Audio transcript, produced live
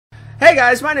Hey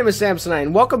guys, my name is Samsonite,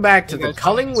 and welcome back to the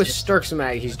Culling with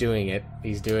Sturksamite. He's doing it.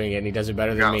 He's doing it, and he does it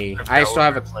better than me. I still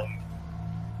have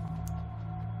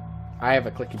I have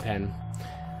a clicky pen.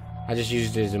 I just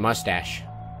used it as a mustache.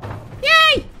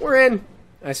 Yay! We're in!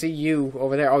 I see you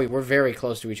over there. Oh, we're very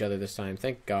close to each other this time.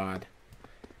 Thank God.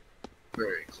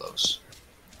 Very close.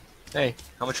 Hey,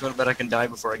 how much you want to bet I can die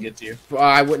before I get to you? Well,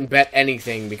 I wouldn't bet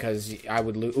anything because I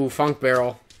would lose. Ooh, Funk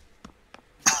Barrel.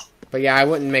 But yeah, I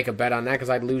wouldn't make a bet on that because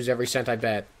I'd lose every cent I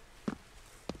bet.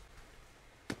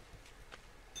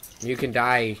 You can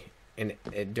die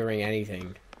during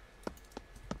anything.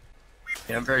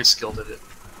 Yeah, I'm very skilled at it.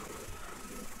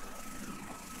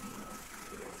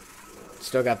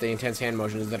 Still got the intense hand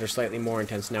motions that are slightly more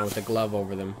intense now with the glove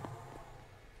over them.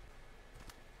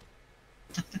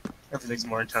 Everything's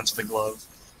more intense with the glove.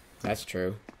 That's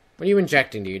true. What are you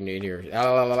injecting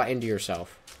into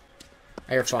yourself?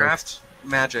 Air funk. Craft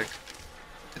magic.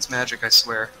 It's magic, I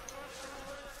swear.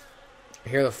 I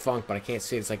hear the funk, but I can't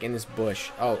see it. It's like in this bush.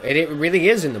 Oh, it really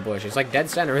is in the bush. It's like dead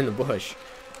center in the bush.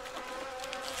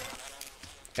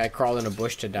 Guy crawled in a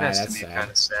bush to die. That's sad.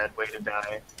 Kind of sad way to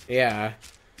die. Yeah.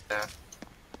 Yeah.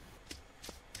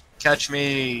 Catch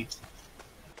me.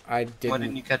 I didn't. Why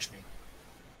didn't you catch me?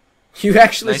 You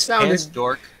actually Nice sounded. pants,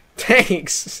 dork.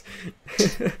 Thanks.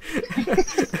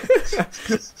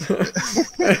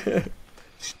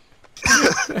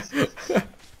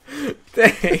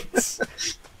 Thanks.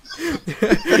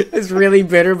 Is really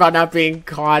bitter about not being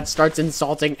caught. Starts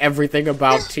insulting everything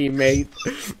about teammate.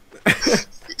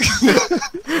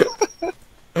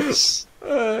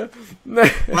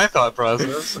 My thought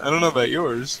process. I don't know about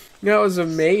yours. That was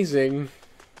amazing.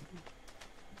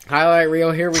 Highlight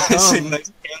reel, here we I say come.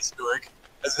 nice pants, dork.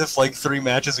 As if like 3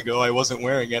 matches ago I wasn't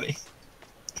wearing any.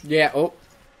 Yeah, oh.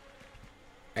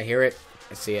 I hear it.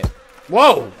 I see it.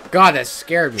 Whoa! God, that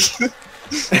scared me.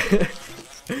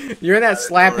 You're in that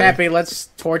slap happy, let's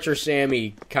torture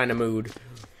Sammy kind of mood.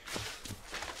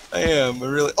 I am, I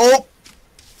really. Oh!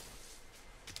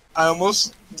 I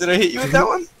almost. Did I hit you with that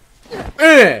one?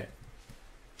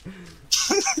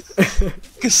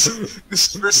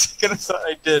 Because for a second I thought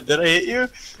I did. Did I hit you?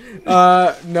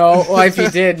 No. Well, if you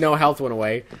did, no health went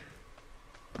away.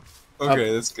 Okay,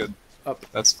 Up. that's good. Up.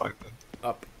 That's fine then.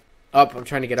 Up. Up. I'm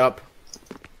trying to get up.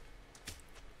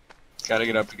 Gotta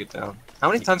get up to get down.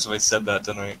 How many times have I said that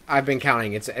tonight? I've been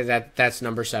counting. That's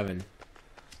number 7.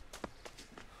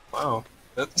 Wow.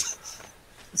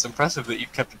 It's impressive that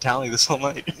you've kept a tally this whole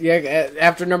night. Yeah,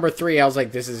 after number 3, I was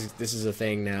like, this is a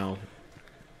thing now.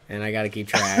 And I gotta keep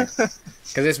track.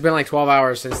 Because it's been like 12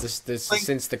 hours since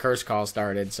since the curse call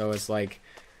started, so it's like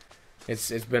it's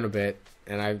been a bit,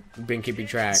 and I've been keeping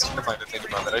track. It's terrifying to think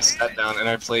about that. I sat down and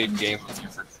I played games with you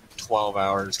for 12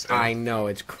 hours today. I know,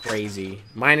 it's crazy.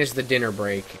 Minus the dinner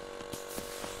break.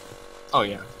 Oh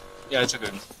yeah. Yeah, I took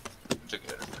a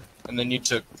and then you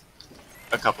took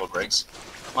a couple of breaks.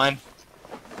 Mine.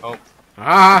 Oh.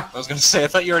 Ah! I was gonna say, I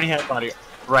thought you already had body.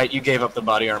 Right, you gave up the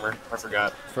body armor. I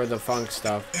forgot. For the funk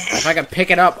stuff. If I can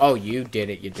pick it up. Oh, you did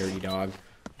it, you dirty dog.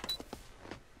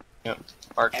 Yep.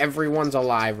 Bark. Everyone's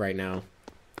alive right now.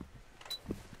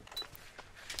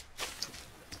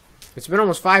 It's been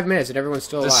almost 5 minutes and everyone's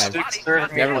still alive.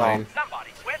 Never mind.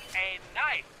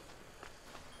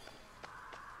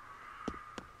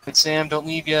 Hey Sam, don't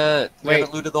leave yet. We Wait.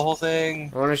 haven't looted the whole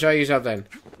thing. I want to show you something.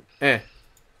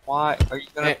 Why? Are you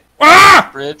gonna Ah!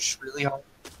 bridge really hard?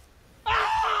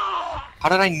 How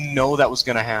did I know that was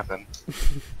gonna happen?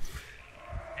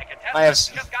 I have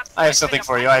something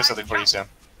for you. I have something for you, Sam.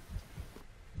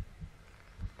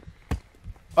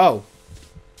 Oh.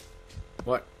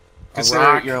 What? A Consider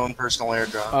rock? it your own personal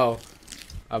airdrop. Oh.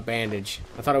 A bandage.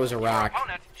 I thought it was a rock.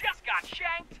 Opponent just got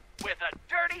shanked with a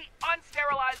dirty,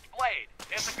 unsterilized blade.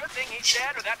 It's a good thing he's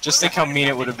dead, or that Just think how mean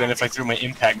it would have been if I threw my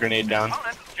impact grenade down.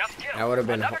 That would have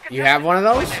been. You have one of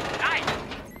those?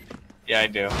 Yeah, I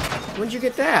do. When'd you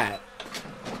get that?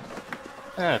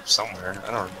 Somewhere.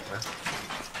 I don't remember.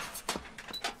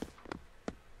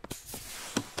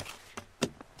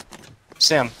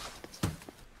 Sam,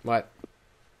 What?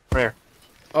 where?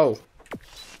 Oh.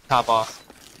 Top off.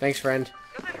 Thanks, friend.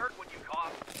 Does it hurt when you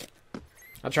cough?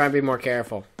 I'll try and be more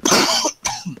careful.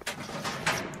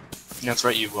 That's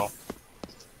right, you will.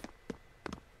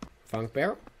 Funk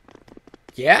barrel?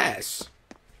 Yes!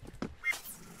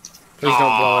 Please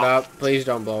don't blow it up. Please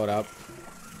don't blow it up.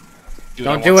 Dude,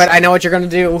 Don't do it. I know what you're gonna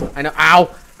do. I know.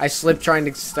 Ow! I slipped trying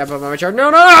to step up on my chair. No,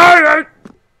 no!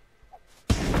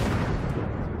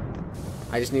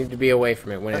 I just needed to be away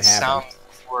from it when it That happened. sound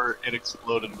before it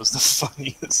exploded was the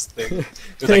funniest thing. It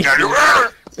was Thank like,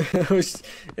 you.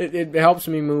 it helps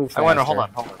me move faster. I wonder, hold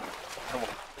on. Can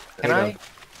There you I? go.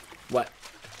 What?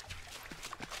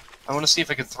 I want to see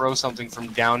if I could throw something from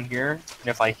down here, and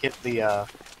if I hit the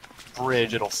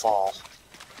bridge, it'll fall.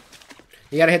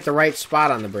 You gotta hit the right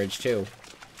spot on the bridge, too.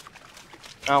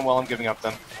 Oh, well, I'm giving up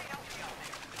then.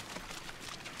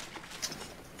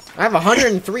 I have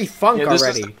 103 funk Yeah, this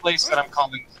already. is the place that I'm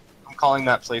calling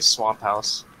that place Swamp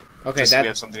House. Okay, Just so we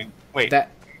have something. Wait, I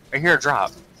hear a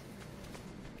drop.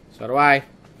 So do I.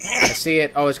 I see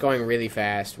it. Oh, it's going really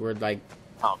fast. We're like...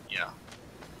 Oh, yeah.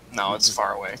 No, it's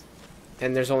far away.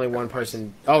 And there's only one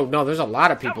person... Oh, no, there's a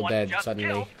lot of people Someone dead just suddenly.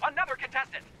 killed another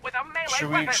contestant with a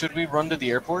melee weapon. Should we run to the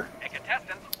airport? A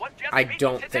contestant was just I beaten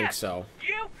don't to think death. so.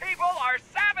 You people are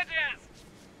savages!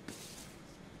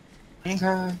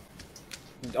 Okay.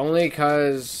 Only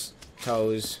because...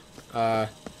 Toes. I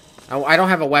don't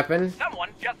have a weapon. Someone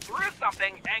just threw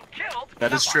something and killed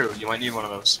That is someone. true. You might need one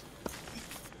of those.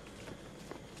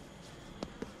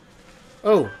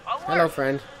 Oh, Alert. hello,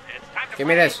 friend. It's time to Give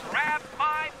me play this. Grab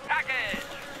my package.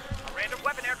 A random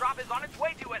weapon airdrop is on its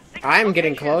way to a secret I'm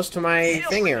getting location. close to my Feel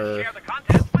thing free to here. share the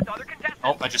contest with other contestants.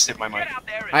 Oh, I just hit my mic. Get out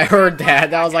there and I heard that.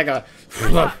 That was like a...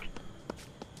 Good luck.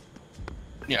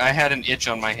 Yeah, I had an itch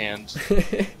on my hand, so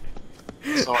I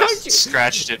How'd you-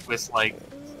 scratched it with, like...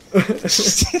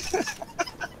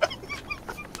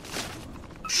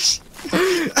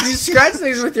 You scratch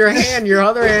things with your hand, your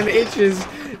other hand itches.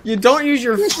 You don't use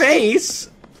your face.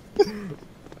 You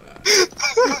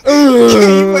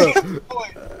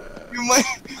might...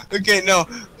 Okay, no,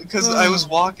 because I was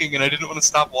walking and I didn't want to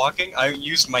stop walking, I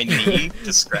used my knee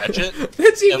to scratch it.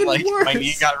 That's even And, like, worse. my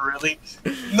knee got really...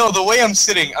 No, the way I'm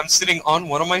sitting on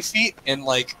one of my feet, and,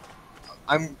 like,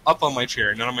 I'm up on my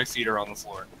chair, none of my feet are on the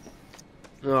floor.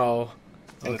 Oh,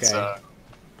 And okay.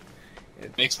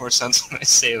 it makes more sense when I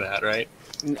say that, right?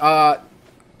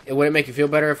 Would it make you feel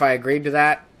better if I agreed to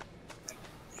that?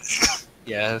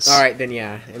 Yes. Alright, then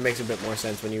yeah. It makes a bit more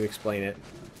sense when you explain it.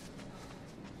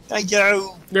 I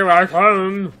go. Here I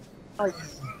come.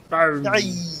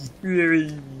 Where's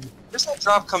that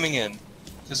drop coming in?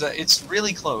 Because it's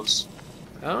really close.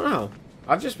 I don't know.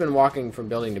 I've just been walking from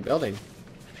building to building.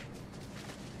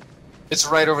 It's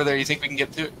right over there. You think we can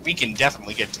get to it? We can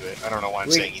definitely get to it. I don't know why I'm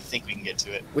We- saying you think we can get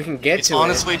to it. We can get It's to on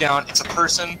it. its way down. It's a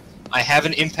person. I have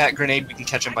an impact grenade. We can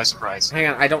catch him by surprise. Hang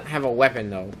on, I don't have a weapon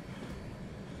though.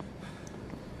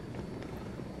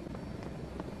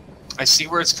 I see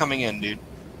where it's coming in, dude.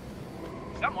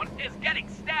 Someone is getting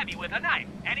stabby with a knife,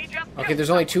 and he just Okay, killed there's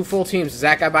only two full teams. Is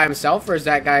that guy by himself, or is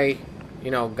that guy,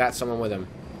 you know, got someone with him?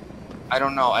 I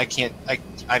don't know. I can't.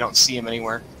 I don't see him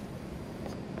anywhere.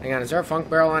 Hang on, is there a funk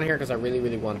barrel on here? Because I really,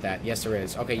 really want that. Yes, there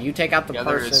is. Okay, you take out the Yeah,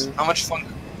 there is. person. How much funk?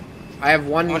 I have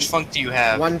one. How much funk do you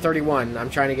have? 131. I'm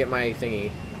trying to get my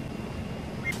thingy.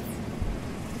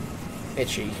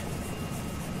 Itchy.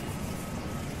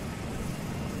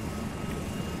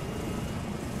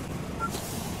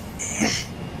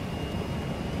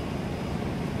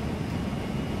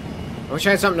 I wish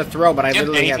I had something to throw, but I Do you have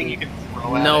literally anything have you can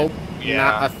throw at nope, it? Yeah.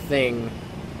 not a thing.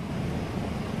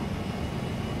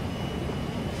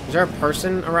 Is there a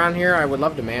person around here? I would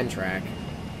love to man track.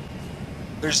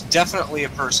 There's definitely a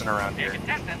person around The here.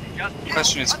 contestant just The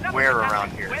question is, killed another where contestant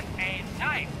around here? with a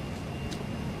knife.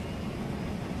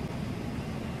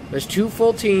 There's two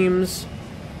full teams,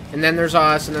 and then there's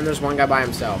us, and then there's one guy by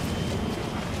himself.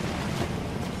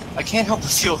 I can't help but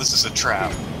feel this is a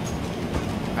trap.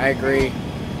 I agree.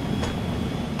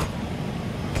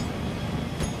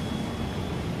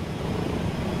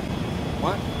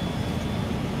 What?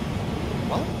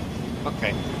 What?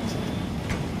 Okay.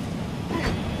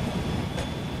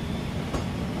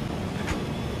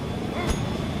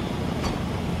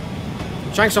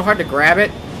 I'm trying so hard to grab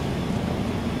it.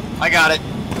 I got it.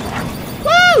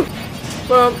 Woo!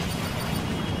 Boom.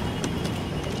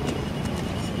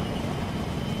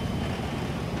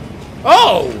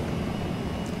 Oh!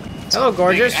 Hello,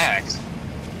 gorgeous. Big axe.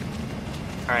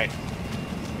 Alright.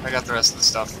 I got the rest of the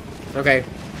stuff. Okay.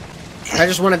 I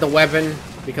just wanted the weapon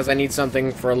because I need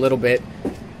something for a little bit.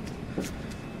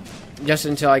 Just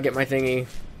until I get my thingy.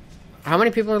 How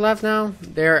many people are left now?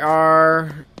 There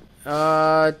are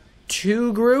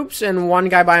 2 groups and 1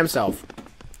 guy by himself.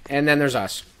 And then there's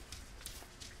us.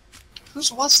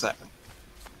 Whose was that?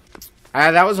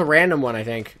 That was a random one, I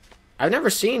think. I've never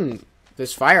seen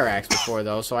this fire axe before,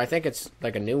 though, so I think it's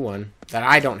like a new one. That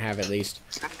I don't have, at least.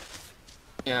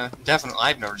 Yeah, definitely.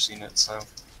 I've never seen it, so.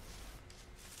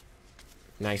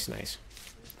 Nice, nice.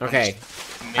 Okay.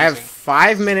 Amazing. I have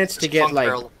 5 minutes to There's a get, funk like...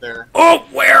 barrel up there. Oh,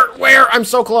 where? I'm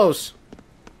so close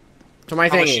to my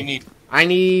How much thingy. you need? I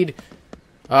need,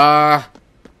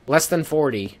 less than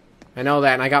 40. I know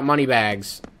that, and I got money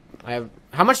bags. I have.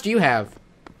 How much do you have?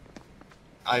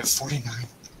 I have 49.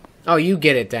 Oh, you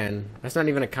get it then. That's not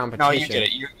even a competition. No, you get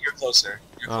it. You're closer.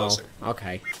 You're closer.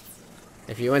 Okay.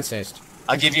 If you insist.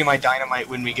 I'll give you my dynamite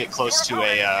when we get close to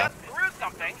a. Just threw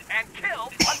something and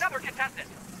killed another contestant.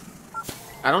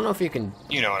 I don't know if you can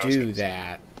You know what do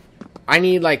that. I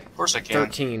need like Of course I can.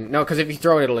 13. No, because if you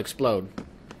throw it, it'll explode.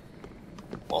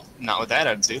 Well, not with that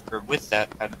attitude, or with that.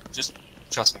 Just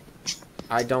trust me.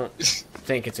 I don't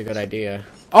think it's a good idea.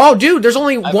 Oh, dude, there's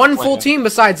only one full team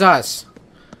besides us.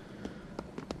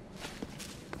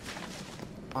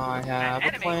 I have An a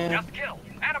enemy plan. just killed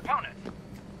an opponent.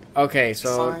 Okay,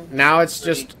 so Fine. now it's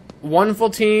just one full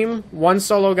team, one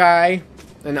solo guy,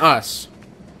 and us.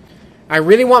 I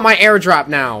really want my airdrop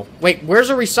now. Wait, where's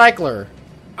a recycler?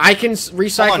 I can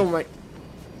recycle my...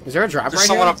 Is there a drop There's right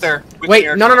someone here? up there. With Wait,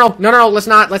 the no, airdrop.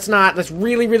 let's not. Let's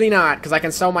really, really not, because I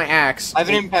can sell my axe. I have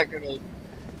an impact grenade.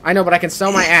 I know, but I can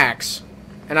sell my axe,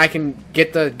 and I can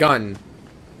get the gun.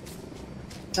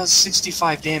 It does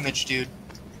 65 damage, dude.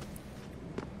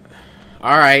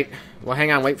 Alright. Well,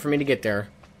 hang on. Wait for me to get there.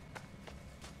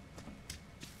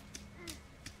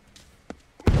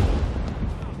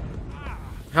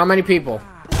 How many people?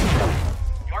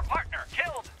 Your partner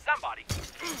killed somebody.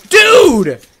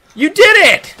 Dude! You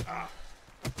did it!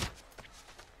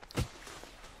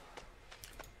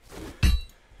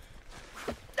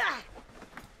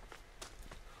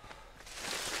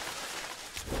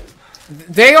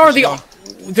 They are the...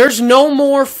 There's no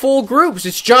more full groups.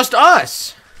 It's just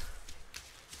us.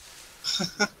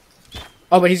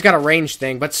 Oh, but he's got a range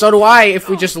thing. But so do I. If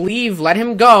we just leave, let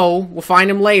him go. We'll find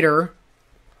him later.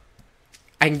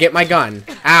 I can get my gun.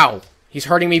 Ow. He's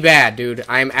hurting me bad, dude.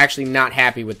 I'm actually not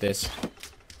happy with this.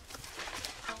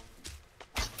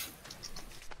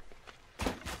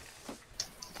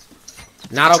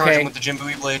 Not Charge him okay. with the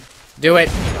Jimbui blade. Do it.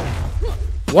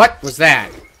 What was that?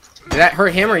 Did that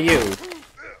hurt him or you?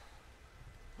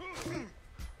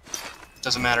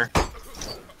 Doesn't matter.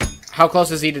 How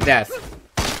close is he to death?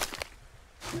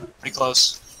 Pretty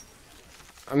close.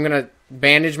 I'm gonna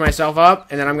bandage myself up,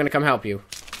 and then I'm gonna come help you.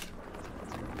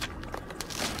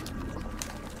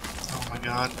 Oh my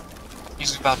god.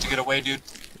 He's about to get away, dude.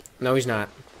 No, he's not.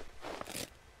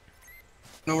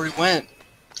 Know where he went.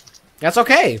 That's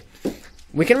okay.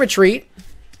 We can retreat.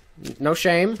 No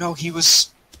shame. No, he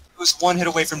was one hit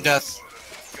away from death.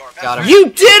 Got him. You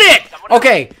did it!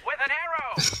 Okay. With an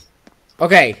arrow.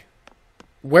 Okay.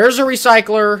 Where's a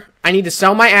recycler? I need to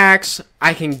sell my axe.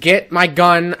 I can get my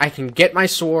gun. I can get my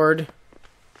sword.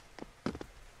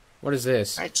 What is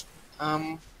this? Right.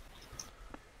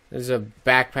 This is a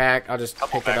backpack. I'll just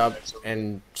Couple pick it up backpacks.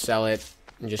 and sell it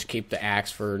and just keep the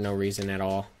axe for no reason at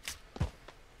all.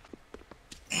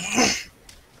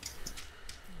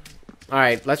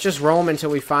 Alright, let's just roam until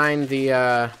we find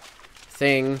the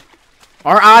thing.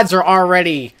 Our odds are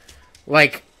already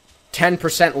like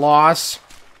 10% loss.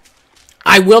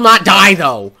 I will not die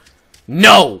though.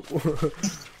 No.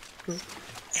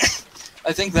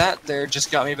 I think that there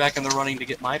just got me back in the running to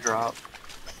get my drop.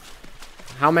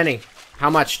 How many? How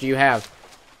much do you have?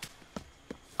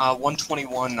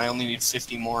 121. I only need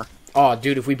 50 more. Oh,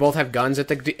 dude, if we both have guns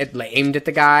aimed at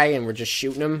the guy and we're just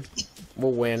shooting him,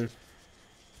 we'll win.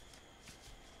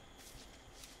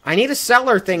 I need a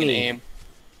cellar thingy. Aim.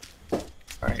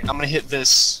 Alright, I'm gonna hit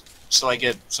this so I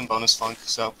get some bonus funk,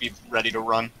 so be ready to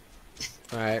run.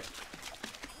 Alright.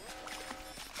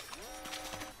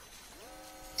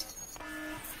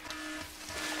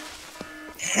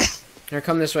 Here,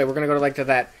 come this way. We're gonna go to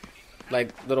that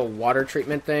little water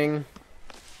treatment thing.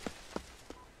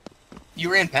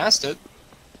 You ran past it.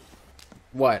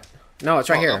 What? No, it's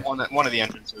right here. One of the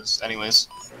entrances, anyways.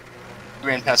 You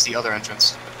ran past the other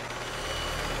entrance.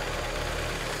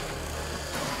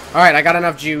 Alright, I got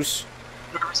enough juice.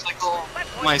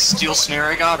 Recycle my steel snare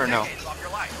I got, or no?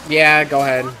 Yeah, go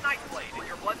ahead.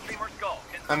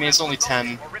 I mean, it's only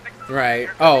 10. Right.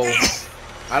 Oh.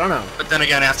 I don't know. But then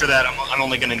again, after that, I'm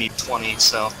only gonna need 20,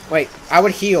 so... Wait, I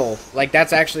would heal. Like,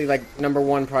 that's actually,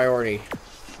 #1 priority.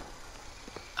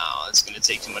 Oh, it's gonna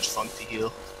take too much funk to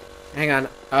heal. Hang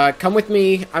on. Come with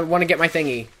me. I want to get my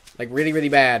thingy. Like, really, really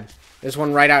bad. There's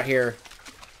one right out here.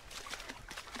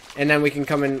 And then we can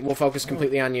come and we'll focus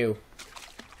completely on you.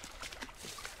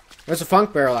 There's a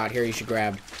funk barrel out here you should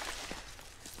grab.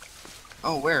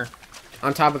 Oh, where?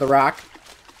 On top of the rock.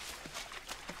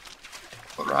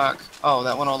 What rock? Oh,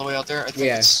 that one all the way out there? I think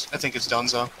Yeah. I think it's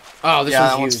Dunzo. Oh, this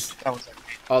Yeah, one's used. that one's...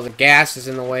 Oh, the gas is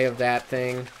in the way of that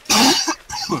thing.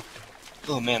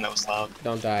 Oh man, that was loud.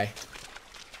 Don't die.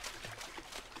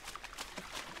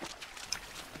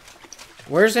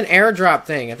 Where's an airdrop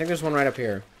thing? I think there's one right up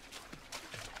here.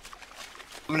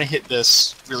 I'm gonna hit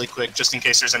this really quick, just in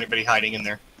case there's anybody hiding in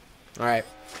there. Alright.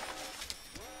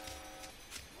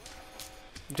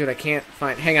 Dude, I can't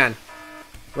find... Hang on.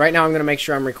 Right now I'm gonna make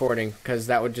sure I'm recording, because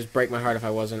that would just break my heart if I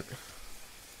wasn't.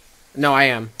 No, I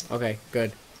am. Okay,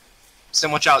 good.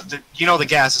 Sam, watch out. You know the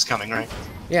gas is coming, right?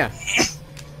 Yeah.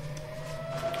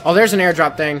 Oh, there's an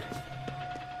airdrop thing.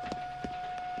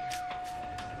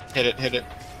 Hit it, hit it.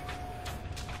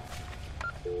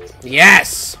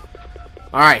 Yes!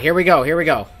 Alright, here we go, here we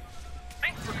go.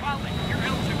 Thanks for calling. Your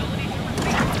eligibility to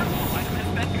receive a purple item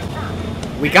has been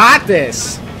confirmed. We got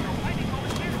this!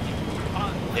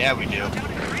 Yeah, we do.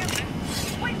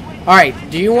 Alright,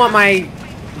 do you want my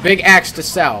big axe to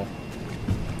sell?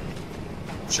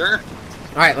 Sure.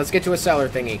 Alright, let's get to a seller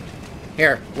thingy.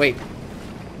 Here, wait.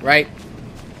 Right?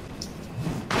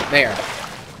 There.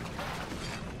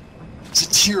 It's a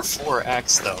tier 4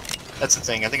 axe, though. That's the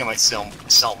thing. I think I might sell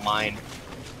mine.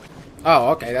 Oh,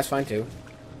 okay, that's fine too.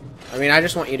 I mean, I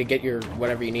just want you to get your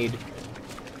whatever you need.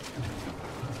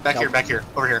 Back here,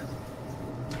 over here.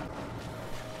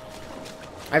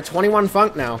 I have 21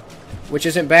 funk now, which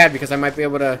isn't bad because I might be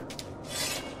able to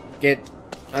get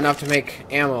enough to make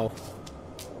ammo.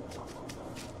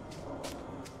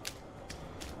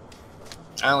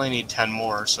 I only need 10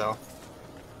 more, so...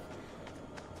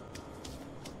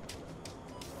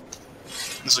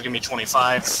 This will give me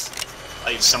 25.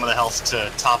 I'll use some of the health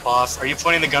to top off. Are you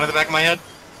pointing the gun at the back of my head?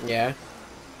 Yeah.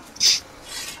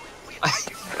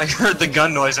 I heard the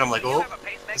gun noise and I'm like, oh,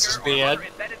 this is bad.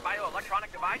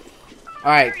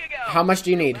 Alright, how much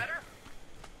do you need?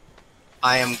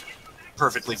 I am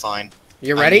perfectly fine.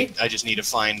 You ready? I just need to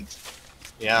find...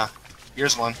 Yeah.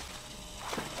 Here's one.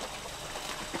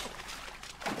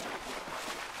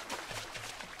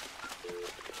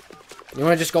 You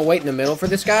want to just go wait in the middle for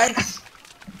this guy?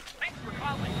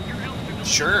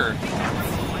 Sure.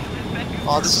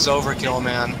 Oh, this is overkill,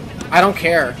 man. I don't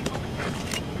care.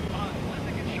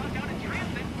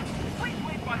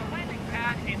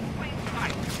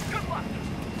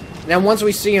 Then once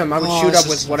we see him, I would shoot up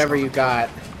with whatever you got.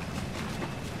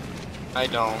 I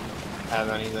don't have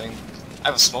anything. I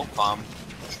have a smoke bomb.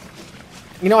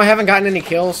 You know, I haven't gotten any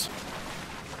kills.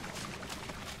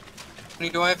 How many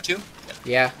do I have? 2?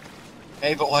 Yeah.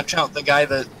 Hey, but watch out.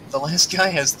 The last guy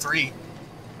has 3.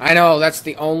 I know, that's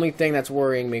the only thing that's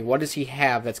worrying me. What does he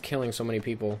have that's killing so many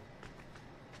people?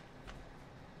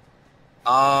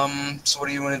 So what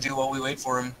do you want to do while we wait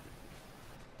for him?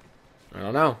 I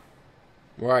don't know.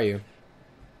 Where are you?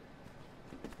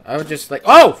 I would just like...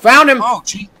 Oh! Found him! Oh,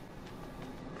 gee.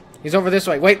 He's over this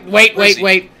way.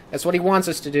 Wait. That's what he wants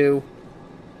us to do.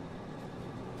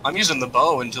 I'm using the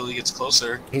bow until he gets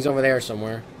closer. He's over there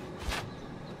somewhere.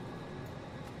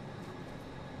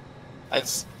 I have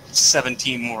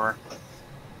 17 more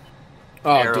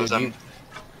arrows. arrows. Dude,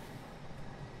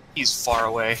 He's far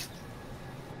away.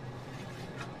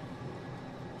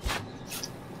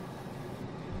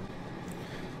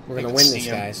 we're gonna win this,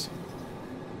 guys.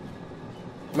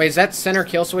 Wait, is that center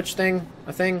kill switch thing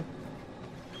a thing?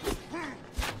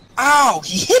 Ow!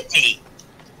 He hit me!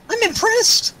 I'm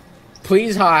impressed!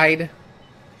 Please hide.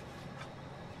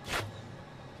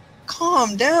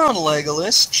 Calm down,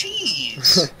 Legolas.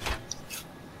 Jeez.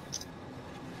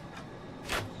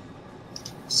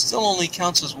 Still only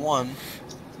counts as 1.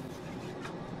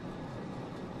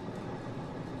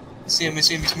 I see him,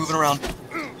 he's moving around.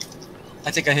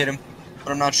 I think I hit him,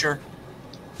 but I'm not sure.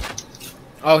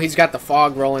 Oh, he's got the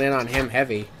fog rolling in on him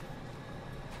heavy.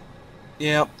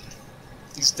 Yep.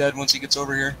 He's dead once he gets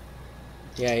over here.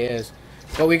 Yeah, he is.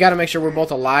 But we gotta make sure we're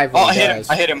both alive when Oh, I he hit does.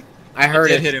 him! I hit him! I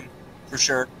heard I it. hit him, for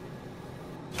sure.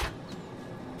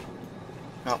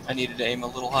 No, I needed to aim a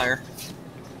little higher.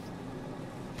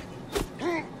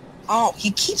 Oh,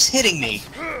 he keeps hitting me.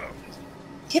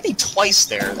 He hit me twice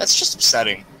there. That's just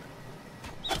upsetting.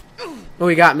 Oh,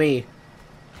 he got me.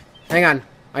 Hang on.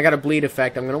 I got a bleed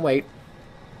effect. I'm gonna wait.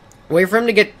 Wait for him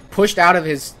to get pushed out of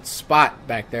his spot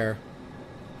back there.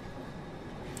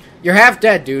 You're half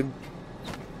dead, dude.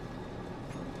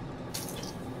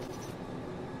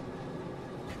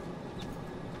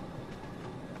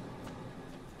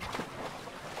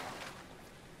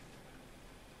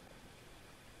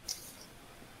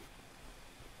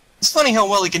 It's funny how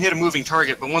well he can hit a moving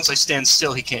target, but once I stand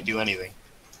still, he can't do anything.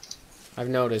 I've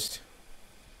noticed.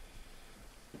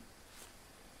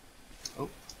 Oh,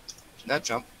 that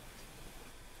jump.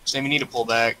 Sam, you need to pull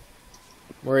back.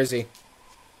 Where is he?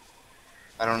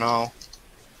 I don't know.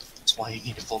 That's why you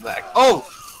need to pull back. Oh!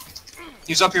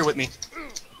 He's up here with me.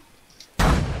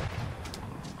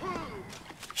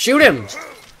 Shoot him!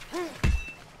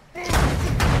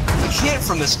 You can't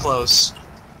from this close.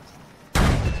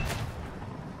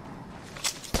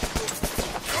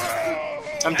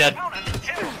 I'm dead.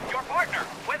 Your partner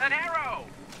with an arrow.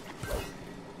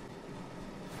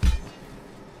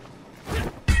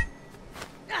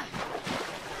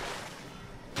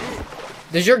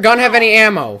 Does your gun have any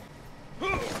ammo?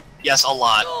 Yes, a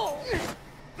lot.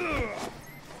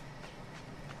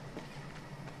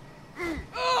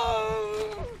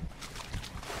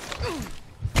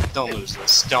 Don't lose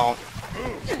this. Don't.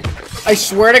 I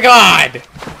swear to God!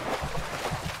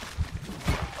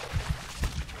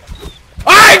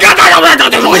 I got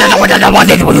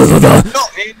No,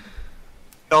 he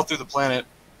fell through the planet.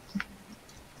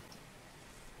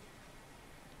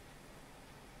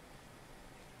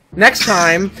 Next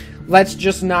time, let's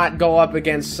just not go up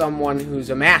against someone who's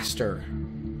a master.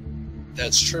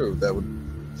 That's true. That would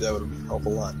help a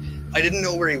lot. I didn't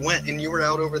know where he went, and you were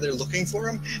out over there looking for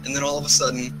him, and then all of a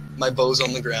sudden, my bow's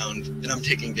on the ground, and I'm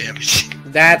taking damage.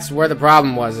 That's where the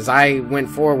problem was, is I went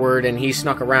forward and he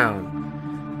snuck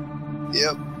around.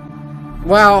 Yep.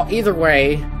 Well, either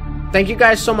way, thank you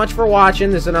guys so much for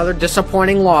watching. This is another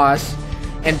disappointing loss.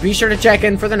 And be sure to check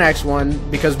in for the next one,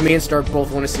 because me and Stark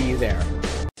both want to see you there.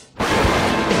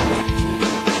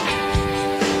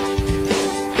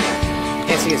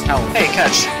 Can't see his health. Hey,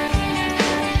 catch.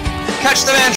 Catch the man